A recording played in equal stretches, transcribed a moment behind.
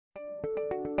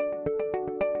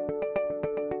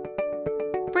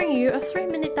bring you a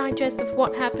 3-minute digest of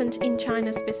what happened in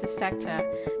China's business sector.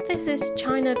 This is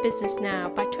China Business Now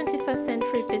by 21st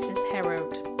Century Business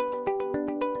Herald.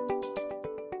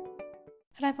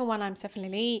 Hello everyone, I'm Stephanie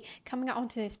Lee. Coming up on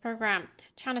today's program,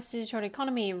 China's digital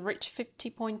economy reached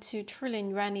 50.2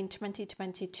 trillion yuan in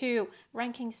 2022,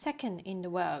 ranking second in the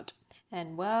world.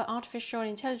 And World Artificial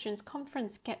Intelligence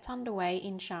Conference gets underway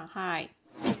in Shanghai.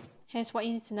 Here's what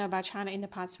you need to know about China in the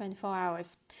past 24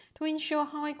 hours. To ensure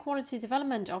high-quality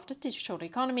development of the digital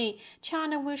economy,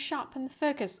 China will sharpen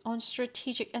focus on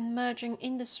strategic emerging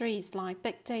industries like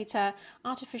big data,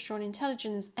 artificial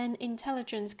intelligence, and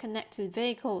intelligent-connected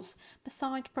vehicles,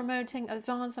 besides promoting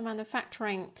advanced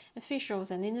manufacturing.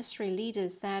 Officials and industry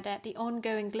leaders said at the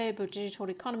ongoing Global Digital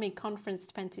Economy Conference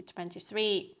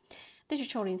 2023.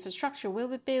 Digital infrastructure will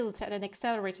be built at an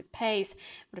accelerated pace,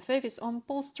 with a focus on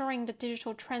bolstering the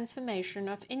digital transformation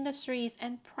of industries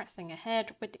and pressing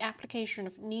ahead with the application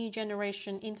of new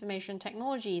generation information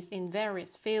technologies in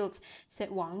various fields,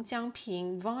 said Wang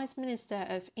Jiangping, Vice Minister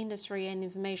of Industry and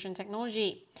Information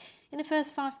Technology. In the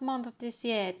first 5 months of this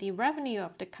year, the revenue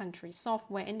of the country's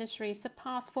software industry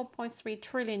surpassed 4.3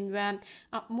 trillion yuan,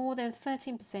 up more than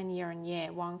 13%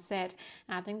 year-on-year, Wang said,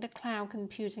 adding the cloud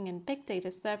computing and big data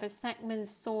service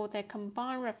segments saw their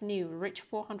combined revenue reach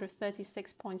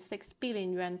 436.6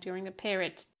 billion yuan during the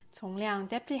period. Tong Liang,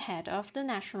 deputy head of the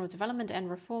National Development and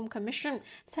Reform Commission,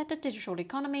 said the digital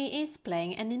economy is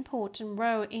playing an important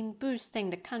role in boosting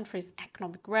the country's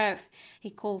economic growth. He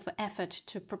called for effort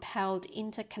to propel the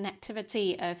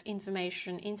interconnectivity of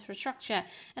information infrastructure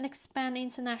and expand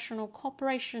international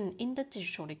cooperation in the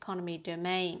digital economy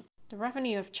domain. The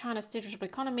revenue of China's digital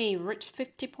economy reached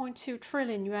 50.2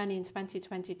 trillion yuan in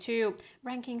 2022,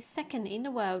 ranking second in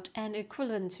the world and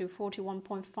equivalent to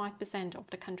 41.5% of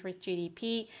the country's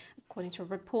GDP, according to a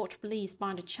report released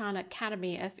by the China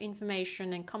Academy of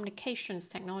Information and Communications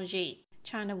Technology.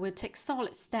 China will take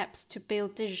solid steps to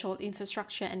build digital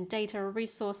infrastructure and data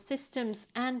resource systems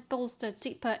and bolster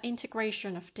deeper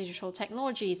integration of digital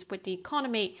technologies with the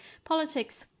economy,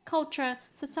 politics, culture,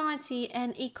 society,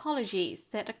 and ecology,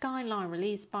 said a guideline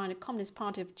released by the Communist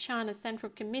Party of China's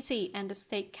Central Committee and the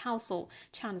State Council,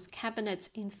 China's cabinet,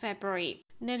 in February.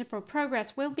 Notable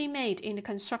progress will be made in the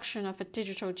construction of a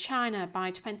digital China by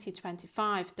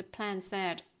 2025, the plan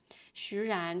said. Xu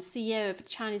Ran, CEO of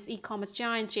Chinese e-commerce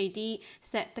giant JD,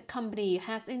 said the company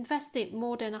has invested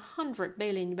more than 100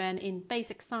 billion yuan in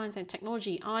basic science and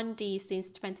technology R&D since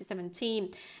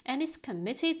 2017 and is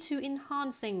committed to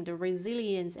enhancing the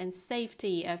resilience and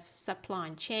safety of supply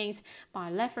chains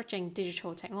by leveraging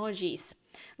digital technologies.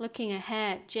 Looking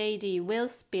ahead, JD will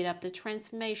speed up the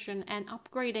transformation and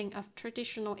upgrading of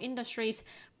traditional industries,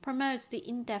 promotes the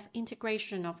in-depth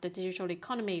integration of the digital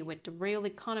economy with the real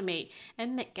economy,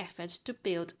 and make efforts to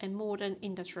build a modern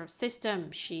industrial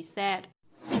system, she said.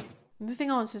 Moving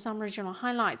on to some regional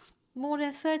highlights. More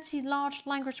than 30 large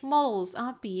language models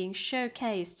are being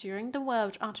showcased during the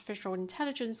World Artificial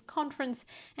Intelligence Conference,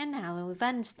 an annual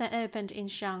event that opened in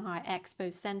Shanghai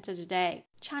Expo Center today.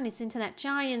 Chinese internet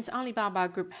giants Alibaba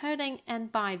Group Holding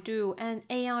and Baidu and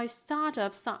AI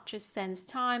startups such as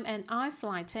SenseTime and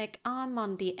iFlyTech are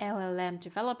among the LLM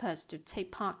developers to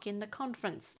take part in the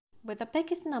conference. With the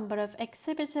biggest number of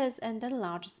exhibitors and the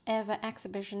largest ever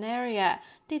exhibition area,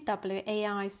 the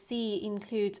WAIC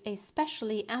includes a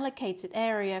specially allocated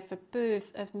area for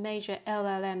booths of major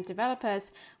LLM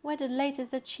developers, where the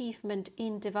latest achievement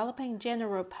in developing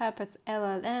general-purpose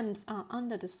LLMs are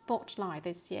under the spotlight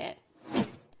this year.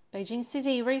 Beijing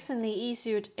City recently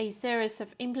issued a series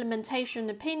of implementation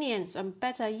opinions on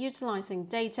better utilizing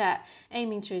data,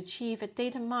 aiming to achieve a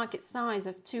data market size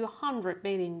of 200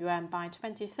 billion yuan by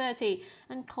 2030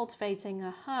 and cultivating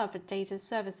a hub for data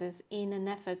services in an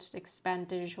effort to expand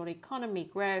digital economy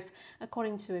growth,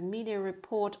 according to a media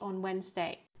report on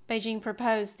Wednesday. Beijing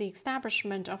proposed the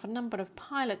establishment of a number of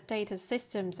pilot data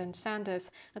systems and centers,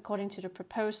 according to the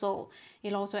proposal.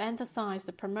 It also emphasized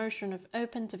the promotion of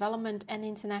open development and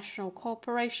international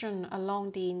cooperation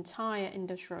along the entire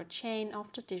industrial chain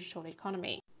of the digital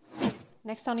economy.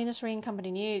 Next on industry and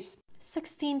company news.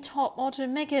 16 top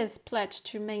automakers pledged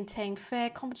to maintain fair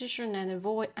competition and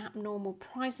avoid abnormal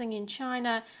pricing in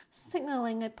China,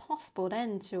 signaling a possible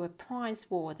end to a price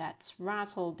war that's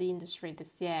rattled the industry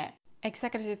this year.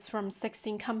 Executives from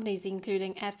 16 companies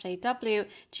including FAW,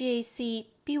 GAC,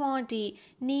 BYD,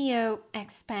 NIO,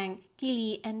 XPeng,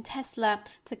 Geely and Tesla,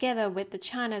 together with the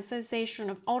China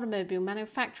Association of Automobile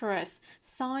Manufacturers,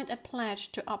 signed a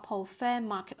pledge to uphold fair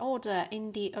market order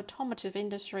in the automotive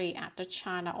industry at the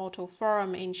China Auto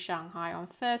Forum in Shanghai on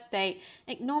Thursday,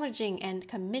 acknowledging and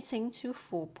committing to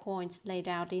 4 points laid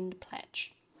out in the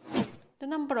pledge. The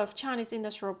number of Chinese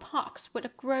industrial parks with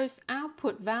a gross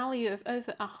output value of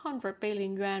over 100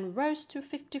 billion yuan rose to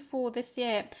 54 this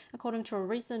year, according to a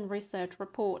recent research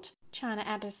report. China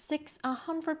added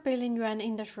 600 billion yuan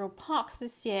industrial parks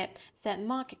this year, said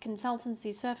market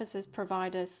consultancy services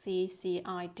provider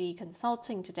CBN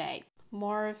Consulting today.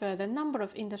 Moreover, the number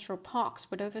of industrial parks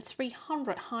with over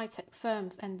 300 high-tech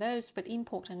firms and those with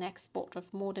import and export of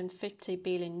more than 50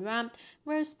 billion yuan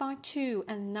rose by 2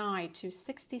 and 9 to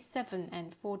 67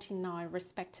 and 49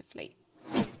 respectively.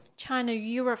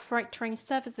 China-Europe freight train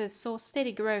services saw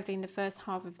steady growth in the first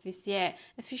half of this year,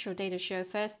 official data show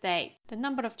Thursday. The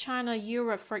number of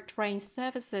China-Europe freight train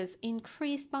services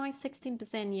increased by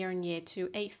 16% year-on-year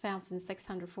to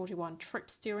 8,641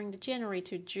 trips during the January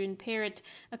to June period,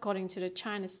 according to the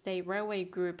China State Railway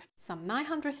Group. Some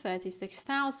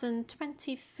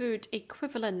 936,020 food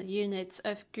equivalent units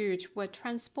of goods were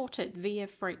transported via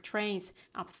freight trains,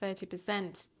 up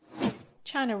 30%.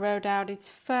 China rolled out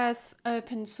its first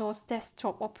open-source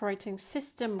desktop operating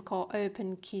system called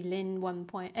CBN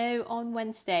丨on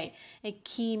Wednesday, a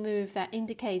key move that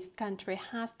indicates the country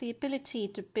has the ability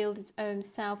to build its own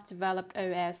self-developed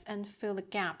OS and fill the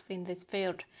gaps in this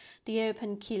field. The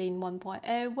CBN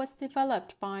丨was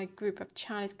developed by a group of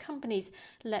Chinese companies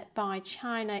led by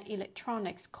China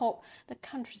Electronics Corp., the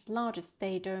country's largest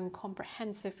state-owned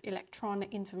comprehensive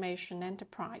electronic information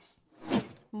enterprise.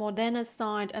 Moderna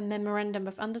signed a memorandum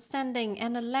of understanding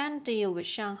and a land deal with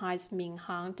Shanghai's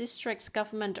Minhang District's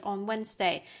government on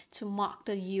Wednesday to mark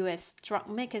the U.S. drug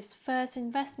maker's first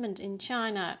investment in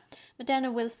China.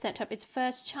 Moderna will set up its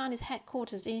first Chinese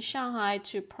headquarters in Shanghai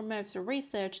to promote the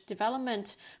research,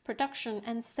 development, production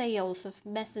and sales of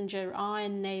messenger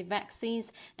RNA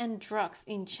vaccines and drugs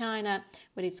in China,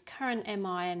 with its current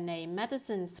mRNA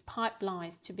medicines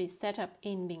pipelines to be set up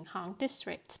in Minhang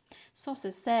District.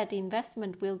 Sources said the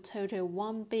investment will total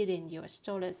 $1 billion.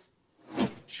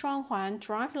 Shuanghuan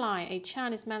Driveline, a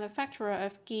Chinese manufacturer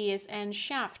of gears and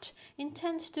shafts,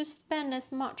 intends to spend as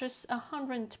much as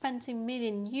 120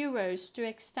 million euros to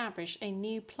establish a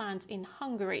new plant in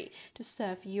Hungary to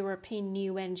serve European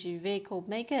new energy vehicle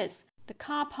makers. The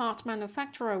car part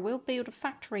manufacturer will build a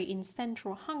factory in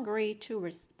central Hungary to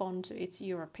respond to its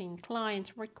European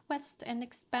clients' request and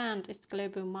expand its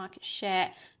global market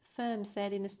share, the firm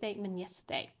said in a statement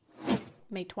yesterday.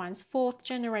 Meituan's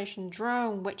fourth-generation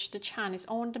drone, which the Chinese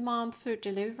on-demand food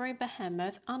delivery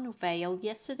behemoth unveiled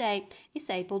yesterday, is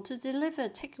able to deliver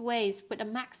takeaways with a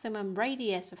maximum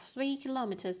radius of 3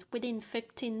 kilometers within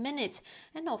 15 minutes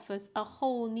and offers a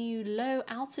whole new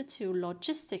low-altitude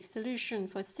logistics solution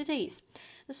for cities.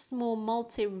 The small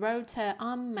multi-rotor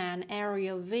unmanned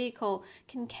aerial vehicle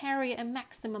can carry a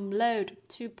maximum load of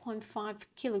 2.5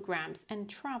 kilograms and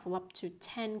travel up to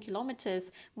 10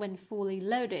 kilometers when fully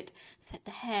loaded, said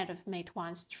the head of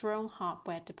Meituan's drone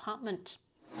hardware department.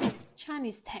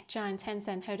 Chinese tech giant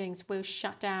Tencent Holdings will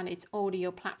shut down its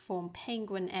audio platform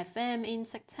Penguin FM in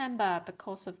September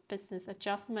because of business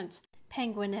adjustment.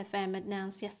 Penguin FM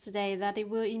announced yesterday that it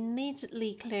will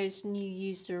immediately close new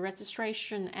user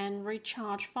registration and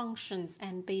recharge functions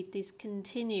and be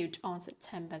discontinued on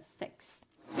September 6.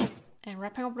 And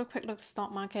wrapping up with a quick look at the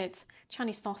stock market,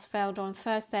 Chinese stocks fell on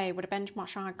Thursday with the benchmark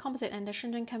Shanghai Composite and the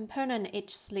Shenzhen Component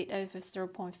each slid over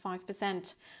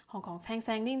 0.5%. Hong Kong's Hang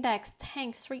Seng Index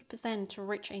tanked 3% to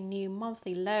reach a new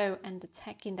monthly low, and the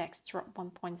tech index dropped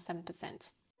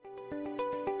 1.7%.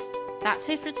 That's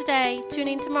it for today. Tune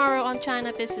in tomorrow on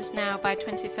China Business Now by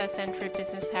 21st Century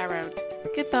Business Herald.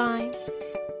 Goodbye.